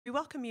We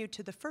welcome you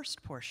to the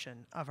first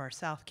portion of our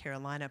South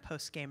Carolina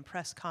post-game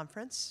press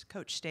conference.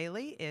 Coach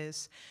Staley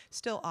is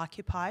still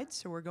occupied,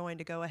 so we're going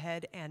to go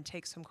ahead and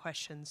take some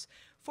questions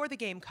for the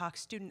Gamecock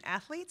student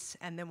athletes,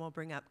 and then we'll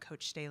bring up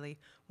Coach Staley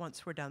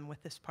once we're done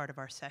with this part of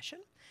our session.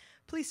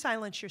 Please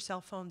silence your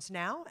cell phones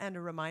now, and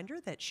a reminder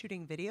that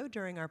shooting video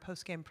during our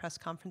post-game press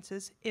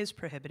conferences is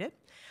prohibited.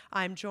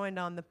 I'm joined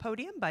on the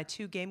podium by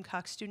two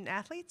Gamecock student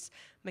athletes,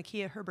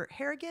 Makia Herbert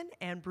Harrigan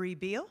and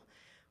Beal.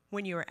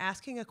 When you are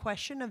asking a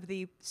question of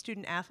the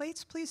student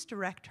athletes, please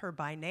direct her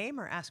by name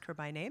or ask her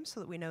by name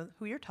so that we know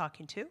who you're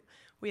talking to.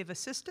 We have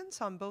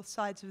assistants on both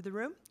sides of the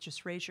room.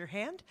 Just raise your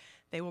hand.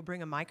 They will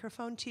bring a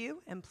microphone to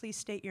you, and please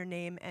state your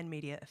name and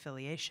media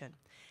affiliation.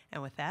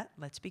 And with that,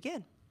 let's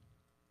begin.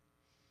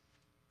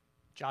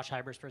 Josh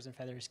Hybers, Birds and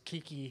Feathers.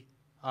 Kiki,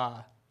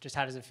 just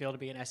how does it feel to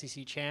be an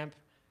SEC champ?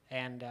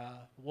 And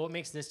what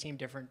makes this team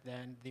different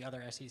than the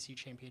other SEC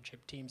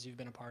championship teams you've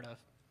been a part of?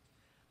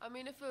 I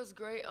mean, it feels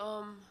great.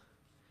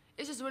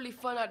 It's just really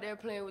fun out there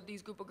playing with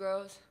these group of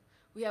girls.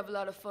 We have a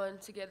lot of fun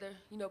together,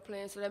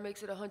 playing, so that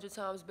makes it 100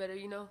 times better,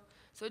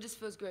 So it just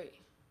feels great.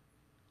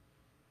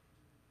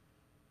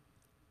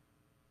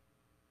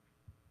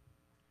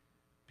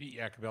 Pete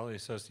Iacobelli,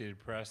 Associated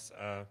Press.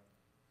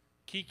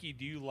 Kiki,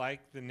 do you like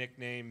the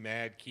nickname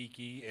Mad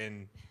Kiki?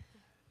 And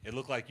it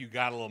looked like you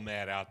got a little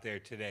mad out there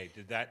today.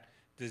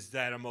 Does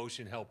that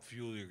emotion help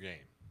fuel your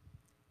game?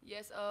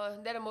 Yes,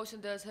 that emotion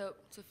does help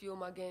to fuel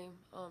my game.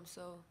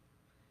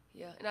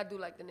 Yeah, and I do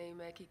like the name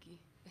Mad Kiki.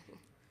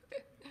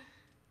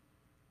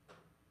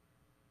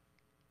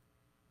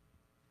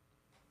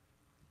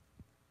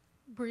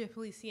 Bria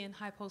Felician,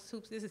 High Post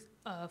Hoops. This is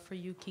for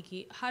you,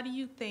 Kiki. How do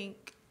you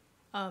think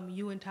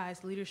you and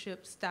Ty's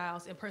leadership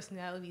styles and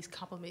personalities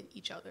complement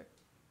each other?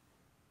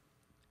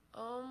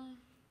 I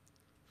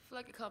feel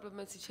like it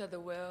complements each other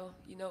well.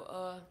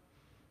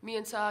 Me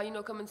and Ty,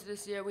 coming to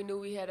this year, we knew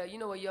we had a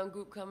young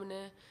group coming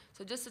in.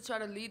 So just to try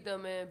to lead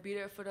them and be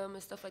there for them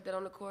and stuff like that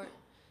on the court.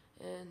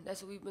 And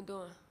that's what we've been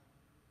doing.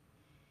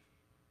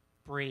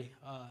 Bree,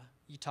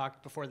 you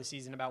talked before the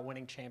season about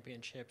winning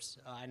championships.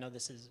 I know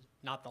this is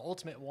not the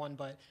ultimate one,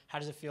 but how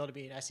does it feel to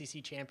be an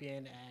SEC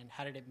champion, and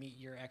how did it meet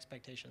your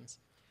expectations?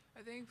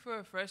 I think for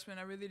a freshman,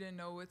 I really didn't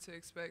know what to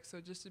expect.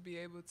 So just to be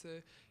able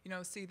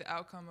to, see the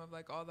outcome of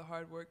like all the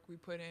hard work we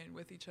put in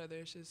with each other,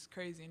 it's just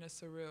crazy and it's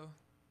surreal.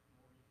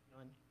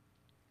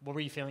 What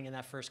were you feeling in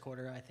that first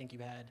quarter? I think you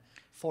had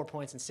 4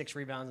 points and 6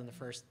 rebounds in the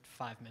first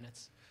 5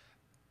 minutes.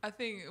 I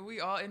think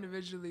we all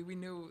individually, we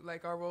knew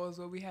like our roles,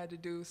 what we had to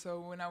do. So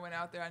when I went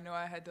out there, I know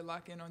I had to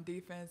lock in on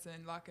defense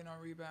and lock in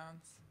on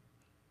rebounds.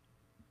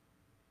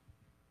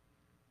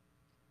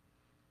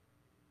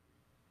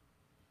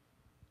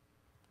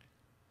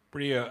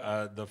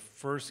 Bria, the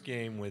first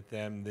game with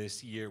them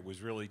this year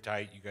was really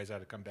tight. You guys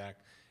had to come back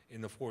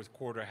in the fourth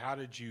quarter. How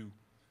did you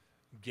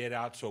get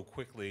out so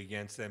quickly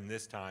against them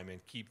this time and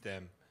keep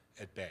them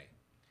at bay?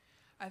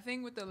 I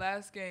think with the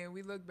last game,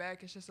 we look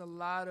back, it's just a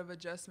lot of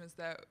adjustments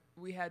that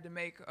we had to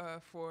make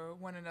for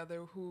one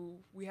another, who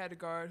we had to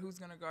guard, who's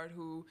going to guard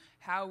who,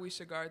 how we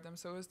should guard them.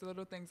 So it's the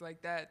little things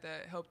like that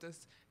that helped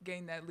us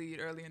gain that lead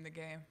early in the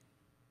game.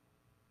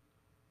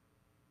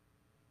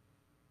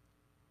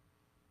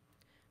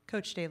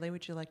 Coach Staley,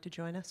 would you like to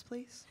join us,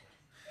 please?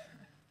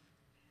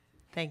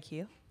 Thank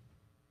you.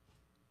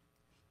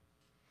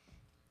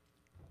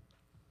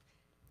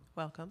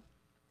 Welcome.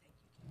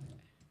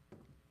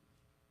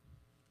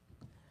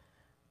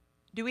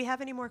 Do we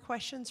have any more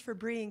questions for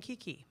Bree and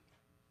Kiki?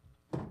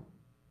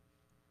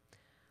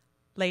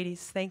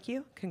 Ladies, thank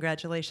you.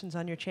 Congratulations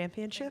on your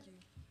championship.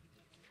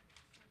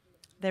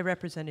 They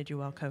represented you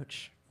well,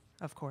 Coach,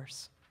 of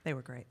course. They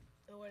were great.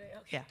 Oh, were they?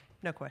 Okay. Yeah,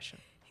 no question.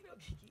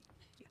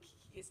 Kiki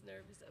gets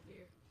nervous up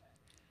here.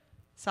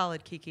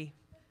 Solid, Kiki.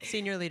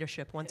 Senior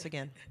leadership, once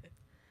again.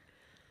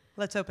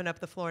 Let's open up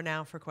the floor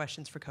now for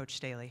questions for Coach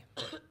Staley.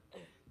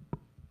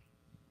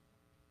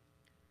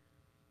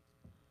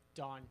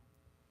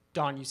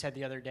 Dawn, you said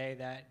the other day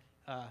that,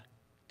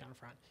 down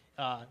front,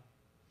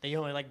 that you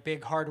only like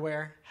big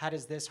hardware. How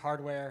does this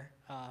hardware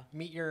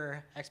meet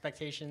your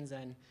expectations,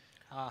 and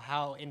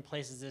how in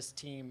place is this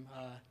team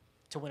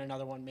to win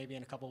another one maybe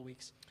in a couple of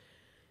weeks?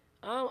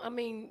 I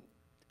mean,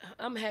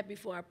 I'm happy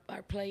for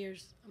our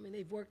players. I mean,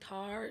 they've worked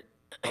hard.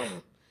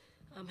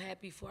 I'm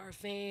happy for our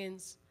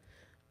fans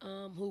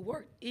who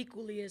worked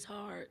equally as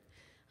hard.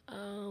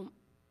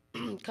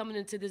 Coming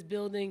into this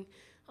building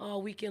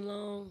all weekend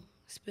long,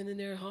 spending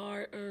their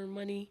hard-earned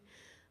money,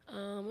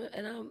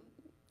 and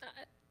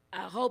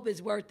I hope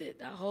it's worth it.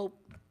 I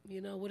hope,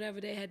 whatever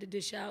they had to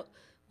dish out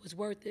was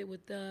worth it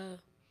with the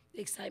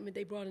excitement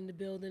they brought in the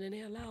building, and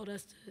they allowed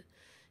us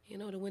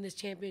to, to win this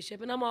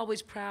championship. And I'm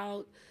always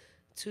proud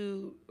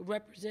to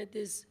represent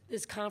this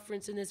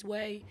conference in this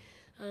way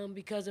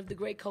because of the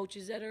great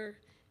coaches that are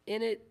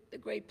in it, the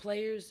great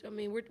players. I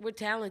mean, we're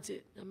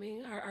talented. I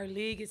mean, our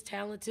league is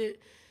talented,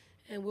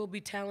 and we'll be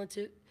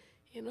talented,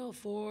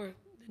 for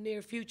the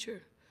near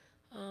future.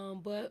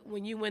 But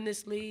when you win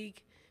this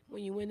league,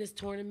 when you win this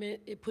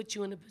tournament, it puts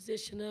you in a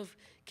position of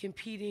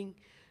competing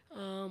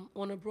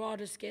on a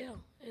broader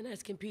scale, and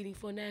that's competing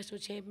for a national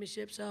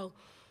championship. So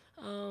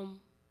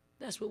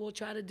that's what we'll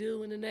try to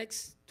do in the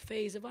next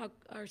phase of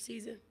our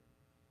season.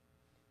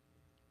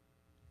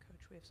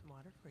 Coach, we have some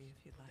water for you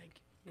if you'd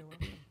like. You're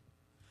welcome.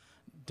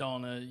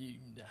 Donna,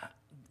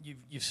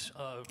 you've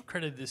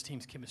credited this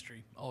team's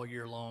chemistry all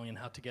year long and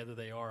how together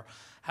they are.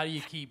 How do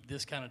you keep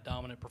this kind of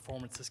dominant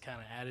performance, this kind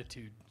of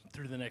attitude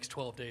through the next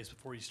 12 days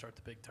before you start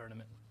the big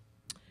tournament?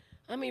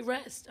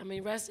 Rest.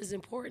 Rest is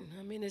important.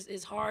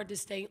 It's hard to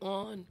stay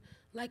on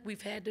like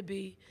we've had to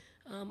be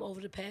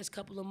over the past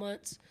couple of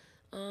months.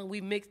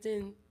 We mixed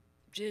in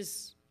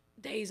just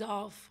days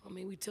off.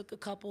 We took a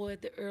couple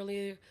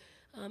earlier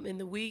in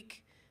the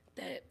week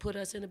that put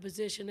us in a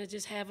position to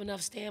just have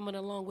enough stamina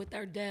along with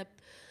our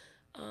depth.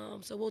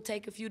 So we'll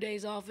take a few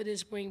days off of this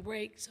spring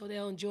break so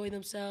they'll enjoy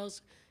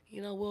themselves.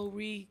 We'll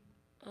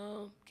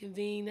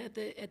reconvene at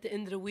the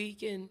end of the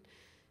week and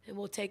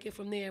we'll take it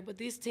from there. But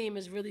this team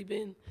has really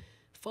been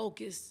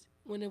focused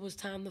when it was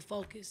time to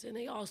focus, and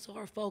they also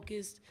are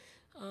focused,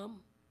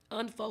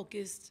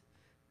 unfocused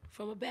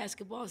from a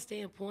basketball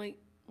standpoint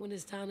when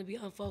it's time to be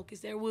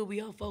unfocused. There will be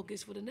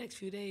unfocused for the next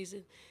few days,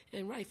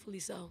 and rightfully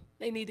so.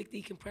 They need to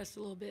decompress a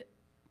little bit.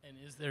 And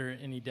is there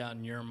any doubt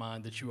in your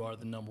mind that you are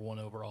the #1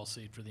 overall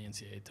seed for the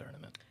NCAA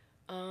tournament?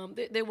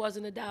 There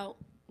wasn't a doubt.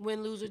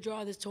 Win, lose, or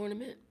draw this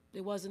tournament,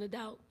 there wasn't a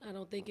doubt. I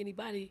don't think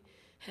anybody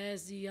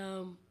has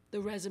the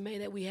resume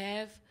that we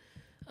have,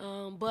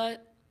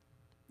 but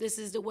this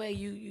is the way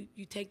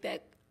you take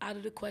that out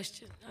of the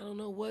question. I don't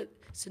know what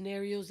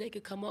scenarios they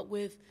could come up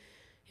with.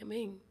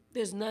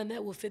 There's none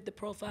that will fit the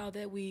profile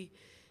that we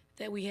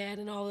had,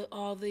 and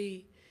all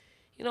the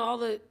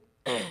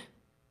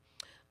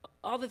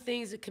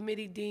things the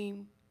committee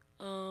deemed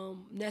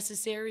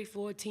necessary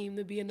for a team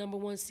to be a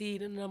 #1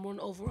 seed and a #1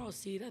 overall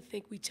seed. I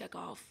think we check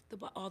off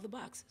all the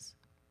boxes.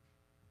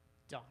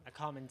 Don, a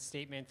common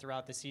statement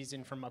throughout the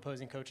season from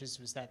opposing coaches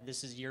was that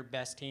this is your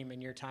best team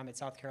in your time at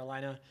South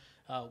Carolina.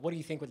 What do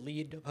you think would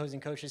lead opposing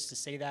coaches to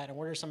say that, and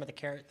what are some of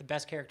the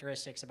best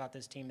characteristics about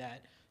this team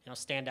that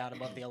stand out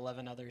above the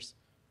 11 others?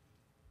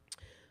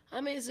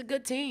 It's a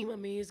good team.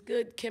 It's a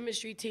good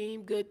chemistry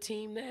team, good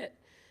team that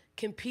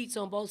competes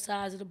on both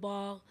sides of the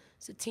ball.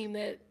 It's a team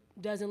that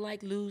doesn't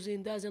like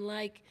losing, doesn't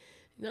like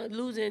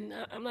losing.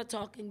 I'm not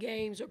talking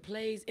games or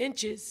plays,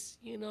 inches.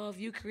 If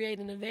you create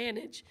an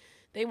advantage,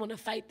 they want to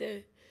fight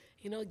to,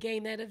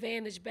 gain that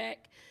advantage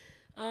back.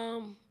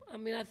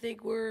 I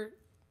think we're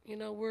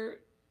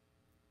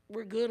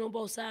good on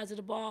both sides of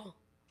the ball.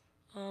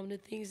 The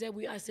things that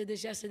I said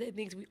this yesterday,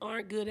 things we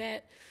aren't good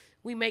at,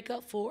 we make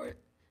up for it.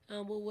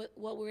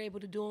 What we're able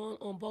to do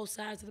on both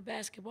sides of the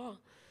basketball.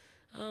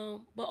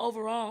 But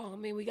overall,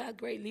 we got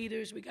great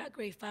leaders, we got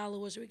great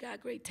followers, we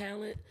got great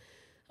talent,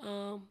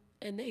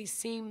 and they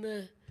seem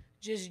to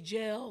just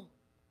gel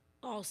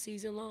all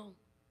season long.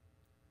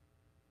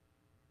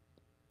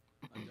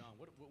 Don,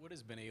 what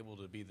has been able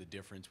to be the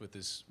difference with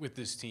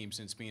this team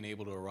since being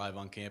able to arrive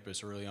on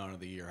campus early on in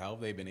the year? How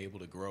have they been able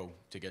to grow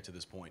to get to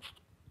this point?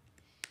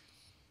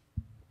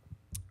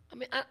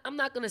 I'm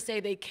not going to say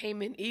they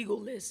came in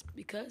egoless,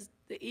 because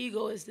the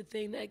ego is the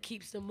thing that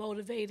keeps them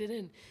motivated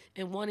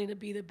and wanting to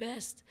be the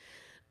best.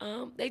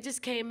 They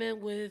just came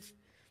in with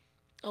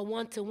a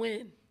want to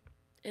win,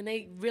 and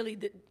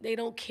they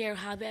don't care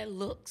how that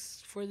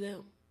looks for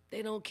them.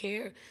 They don't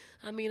care.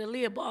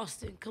 Aaliyah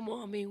Boston, come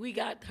on. We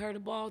got her the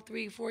ball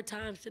 3-4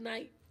 times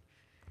tonight.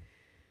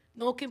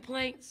 No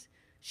complaints.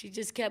 She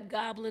just kept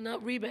gobbling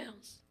up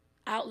rebounds,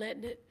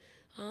 outletting it,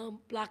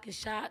 blocking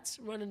shots,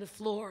 running the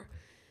floor.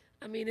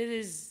 It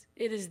is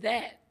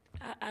that.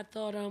 I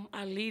thought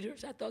our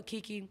leaders, I thought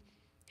Kiki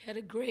had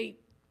a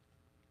great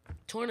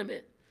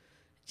tournament.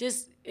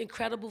 Just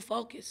incredible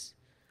focus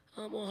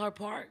on her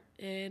part.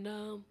 And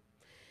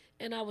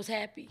I was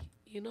happy,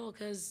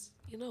 because,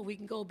 we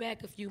can go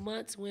back a few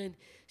months when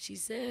she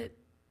said,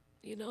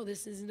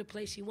 this isn't the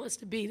place she wants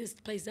to be. This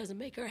place doesn't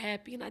make her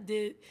happy. And I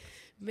did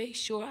make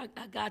sure I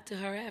got to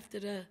her after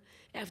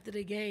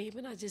the game.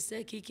 And I just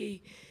said,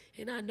 Kiki,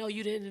 and I know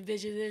you didn't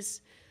envision this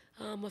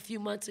a few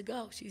months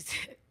ago.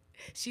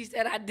 She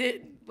said I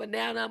didn't, but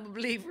now I'm a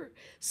believer.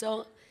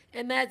 So,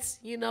 and that's,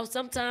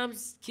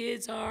 sometimes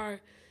kids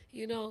are,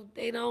 they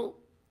don't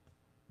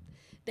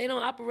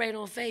operate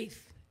on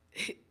faith.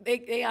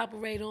 They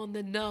operate on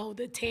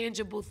the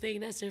tangible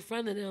thing that's in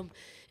front of them.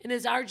 And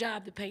it's our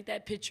job to paint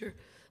that picture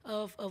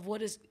of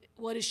what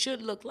it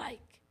should look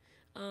like.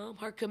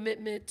 Her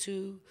commitment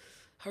to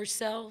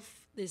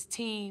herself, this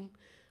team,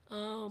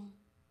 allow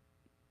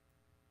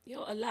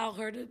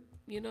her to,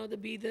 to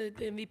be the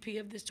MVP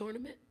of this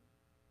tournament.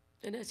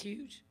 And that's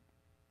huge.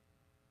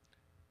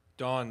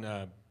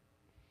 Dawn,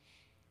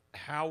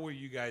 how were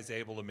you guys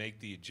able to make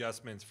the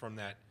adjustments from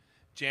that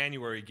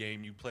January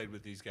game you played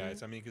with these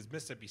guys? Because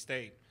Mississippi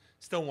State,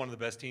 still one of the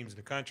best teams in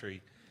the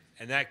country,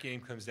 and that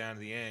game comes down to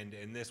the end,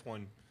 and this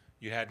one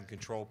you had in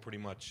control pretty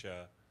much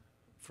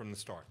from the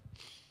start.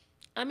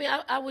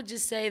 I would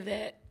just say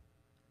that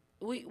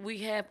we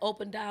have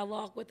open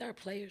dialogue with our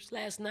players.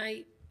 Last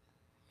night,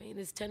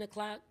 it's 10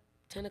 o'clock,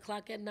 10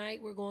 o'clock at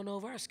night, we're going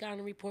over our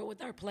scouting report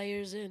with our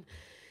players, and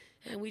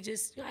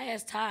I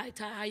asked Ty,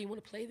 how you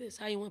want to play this?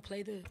 How you want to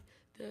play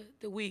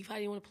the weave? How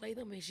do you want to play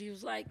them? And she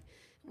was like,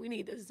 we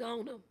need to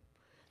zone them.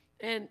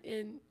 And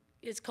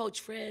it's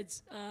Coach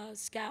Fred's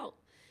scout,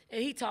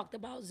 and he talked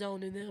about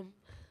zoning them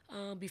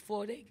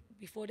before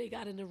they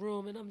got in the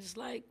room, and I'm just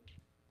like,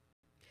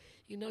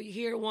 you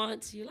hear it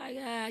once, you're like,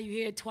 you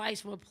hear it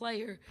twice from a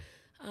player,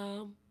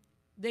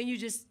 then you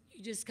just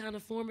kind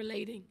of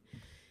formulating,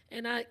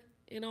 and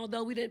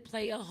although we didn't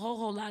play a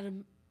whole lot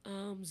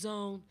of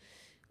zone,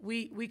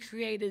 we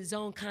created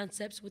zone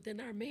concepts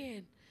within our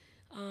man,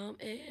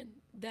 and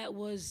that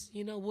was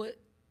what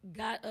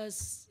got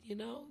us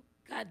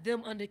got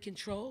them under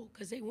control,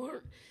 because they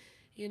weren't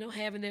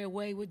having their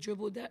way with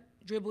dribble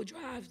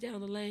drives down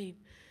the lane.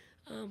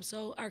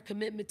 So our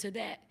commitment to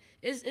that,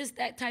 it's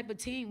that type of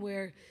team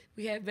where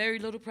we had very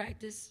little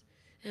practice,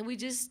 and we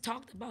just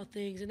talked about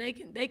things, and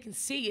they can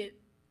see it.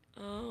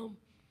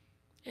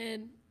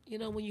 And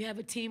when you have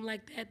a team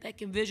like that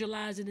can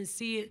visualize it and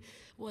see it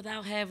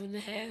without having to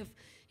have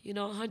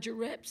 100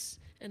 reps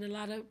and a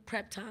lot of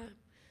prep time.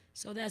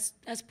 So that's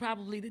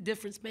probably the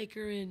difference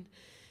maker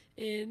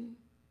in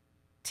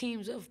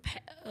teams of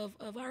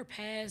our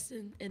past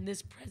and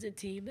this present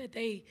team, that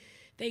they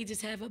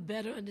just have a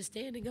better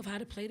understanding of how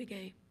to play the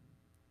game.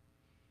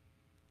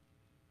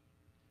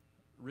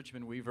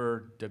 Richmond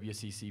Weaver,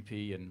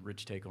 WCCP, and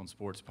Rich Take on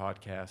Sports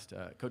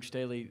podcast. Coach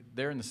Staley,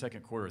 there in the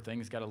second quarter,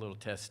 things got a little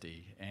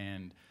testy,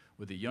 and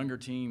with the younger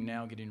team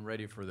now getting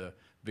ready for the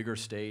bigger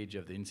stage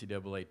of the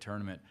NCAA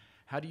tournament,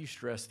 how do you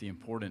stress the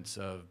importance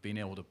of being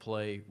able to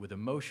play with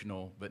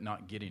emotional but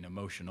not getting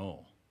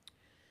emotional?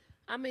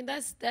 I mean,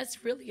 that's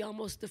really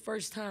almost the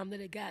first time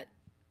that it got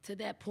to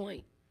that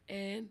point.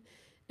 And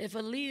if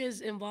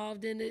Aaliyah's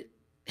involved in it,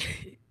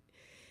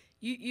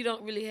 you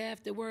don't really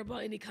have to worry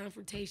about any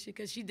confrontation,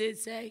 because she did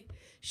say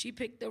she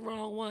picked the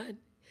wrong one.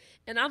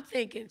 And I'm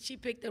thinking she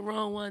picked the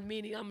wrong one,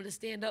 meaning I'm going to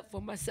stand up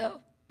for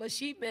myself. But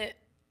she meant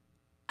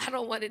I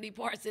don't want any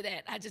parts of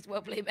that. I just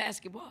want to play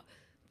basketball.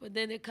 But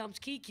then there comes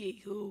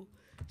Kiki, who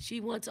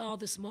she wants all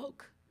the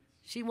smoke.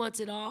 She wants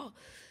it all.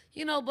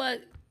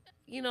 But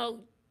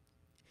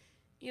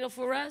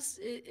for us,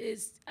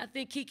 I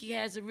think Kiki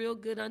has a real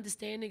good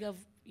understanding of,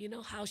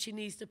 how she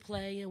needs to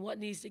play and what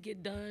needs to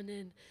get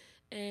done.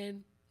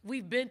 And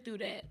we've been through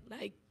that,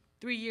 like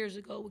 3 years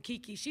ago with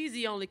Kiki. She's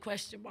the only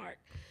question mark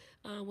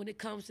when it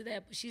comes to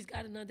that, but she's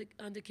got it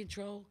under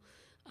control.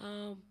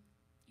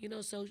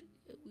 So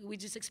we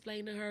just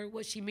explained to her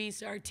what she means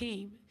to our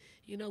team.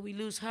 We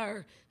lose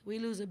her, we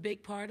lose a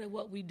big part of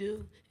what we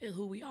do and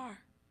who we are.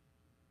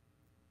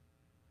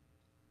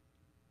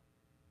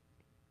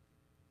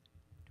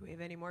 Do we have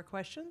any more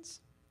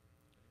questions?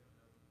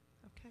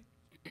 Okay.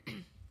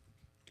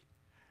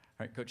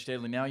 All right, Coach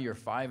Staley, now you're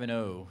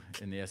 5-0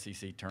 in the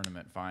SEC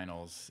tournament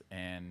finals,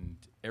 and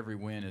every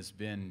win has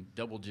been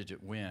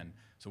double-digit win.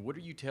 So what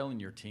are you telling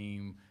your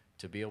team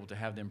to be able to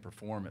have them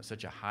perform at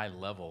such a high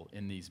level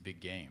in these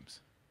big games?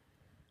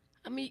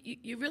 I mean,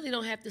 you really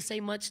don't have to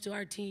say much to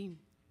our team.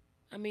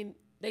 I mean,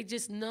 they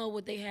just know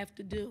what they have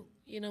to do.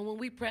 When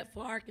we prepped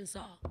for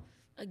Arkansas,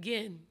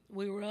 again,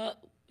 we were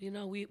up.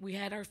 We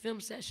had our film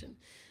session.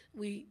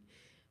 We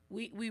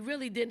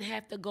really didn't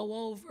have to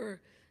go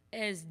over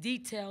as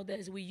detailed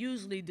as we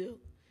usually do,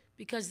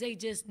 because they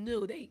just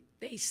knew.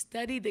 They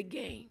study the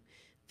game.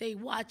 They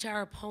watch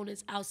our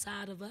opponents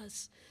outside of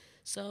us.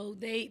 So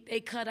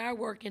they cut our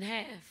work in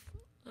half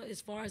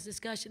as far as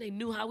discussion. They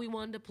knew how we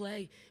wanted to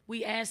play.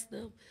 We asked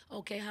them,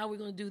 okay, how are we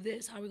going to do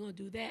this? How are we going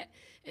to do that?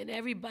 And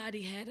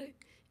everybody had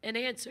an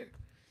answer.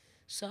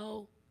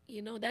 So,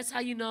 that's how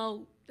you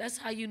know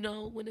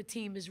when the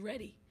team is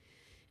ready.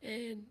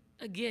 And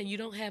again, you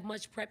don't have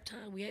much prep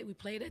time. We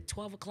played at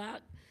 12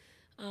 o'clock.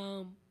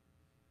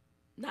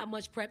 Not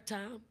much prep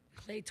time.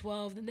 Played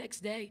 12 the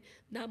next day.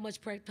 Not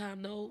much prep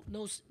time. No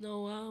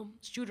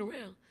shoot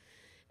around.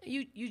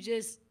 You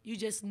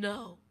just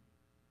know.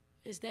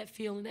 It's that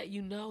feeling that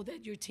you know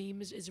that your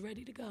team is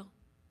ready to go.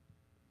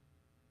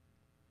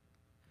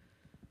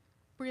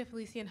 Bria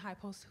Felician, High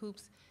Post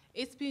Hoops.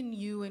 It's been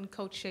you and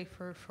Coach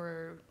Schaefer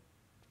for,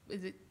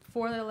 is it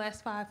 4 out of the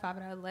last 5 out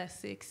of the last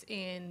 6,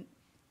 and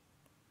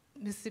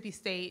Mississippi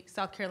State,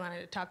 South Carolina,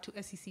 the top 2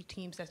 SEC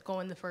teams that's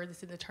going the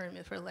furthest in the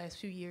tournament for the last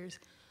few years.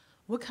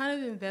 What kind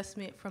of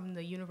investment from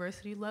the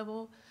university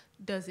level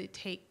does it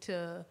take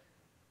to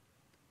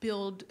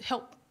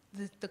help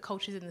the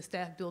coaches and the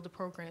staff build the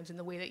programs in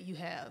the way that you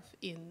have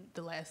in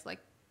the last,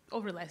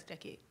 over the last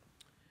decade?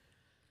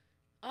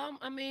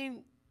 I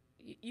mean,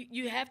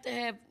 you have to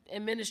have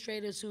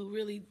administrators who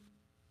really,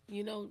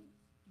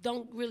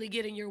 don't really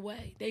get in your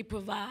way. They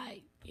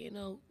provide.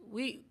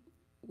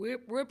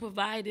 We're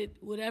provided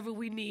whatever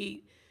we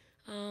need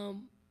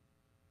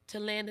to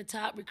land the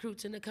top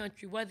recruits in the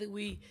country. Whether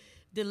we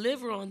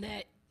deliver on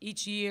that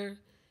each year,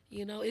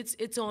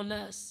 it's on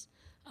us.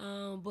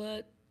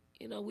 But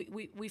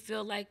we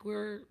feel like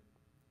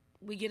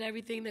we get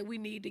everything that we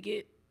need to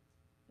get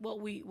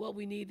what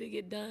we need to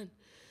get done.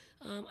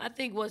 I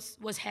think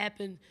what's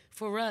happened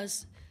for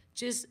us,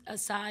 just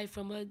aside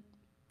from a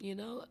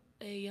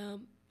a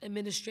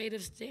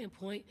administrative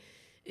standpoint,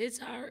 it's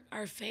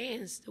our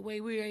fans, the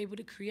way we are able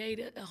to create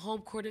a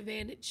home court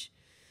advantage.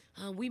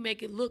 We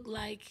make it look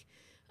like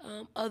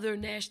other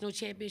national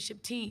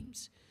championship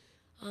teams.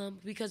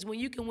 Because when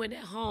you can win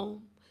at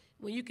home,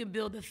 when you can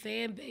build a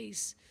fan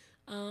base,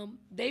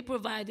 they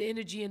provide the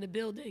energy in the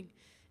building.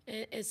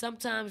 And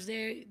sometimes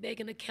they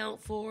can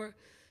account for,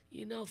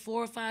 4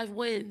 or 5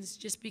 wins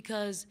just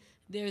because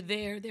they're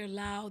there, they're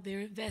loud, they're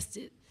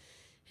invested.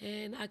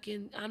 And I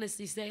can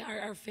honestly say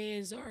our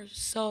fans are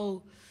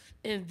so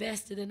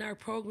invested in our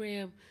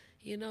program.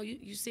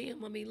 You see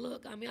them. I mean,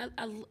 look,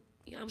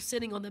 I'm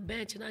sitting on the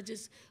bench and I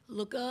just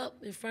look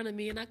up in front of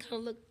me and I kind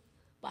of look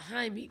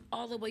behind me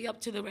all the way up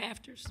to the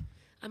rafters.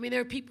 I mean,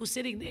 there are people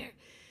sitting there.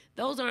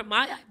 Those aren't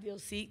my ideal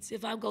seats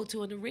if I go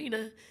to an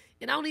arena,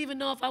 and I don't even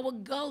know if I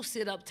would go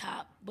sit up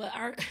top. But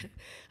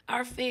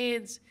our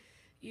fans,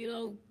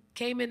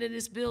 came into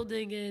this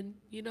building and,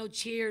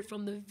 cheered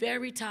from the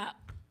very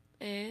top.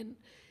 And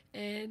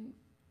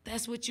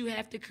that's what you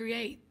have to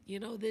create.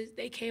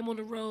 They came on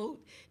the road.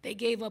 They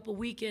gave up a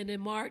weekend in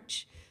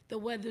March. The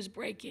weather's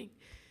breaking.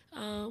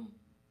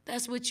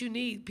 That's what you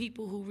need,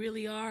 people who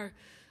really are.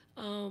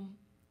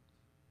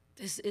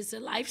 It's a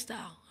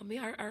lifestyle. I mean,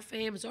 our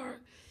fans are,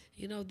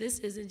 this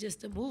isn't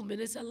just a movement.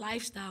 It's a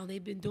lifestyle.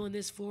 They've been doing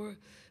this for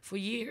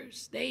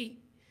years. They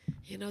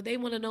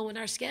want to know when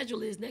our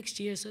schedule is next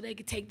year so they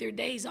can take their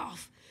days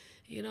off.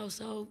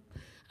 So,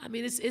 I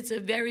mean, it's a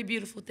very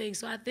beautiful thing.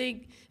 So I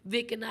think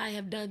Vic and I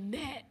have done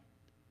that.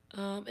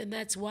 And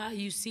that's why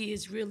you see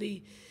it's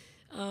really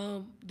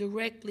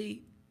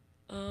directly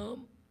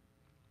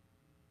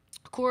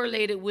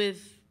correlated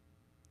with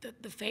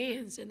the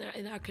fans and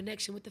our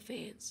connection with the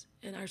fans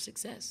and our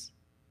success.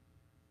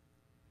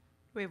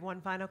 We have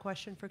one final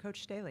question for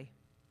Coach Staley.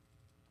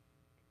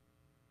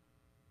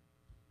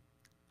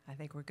 I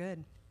think we're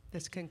good.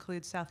 This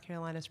concludes South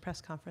Carolina's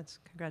press conference.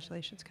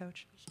 Congratulations,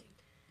 Coach. Appreciate it.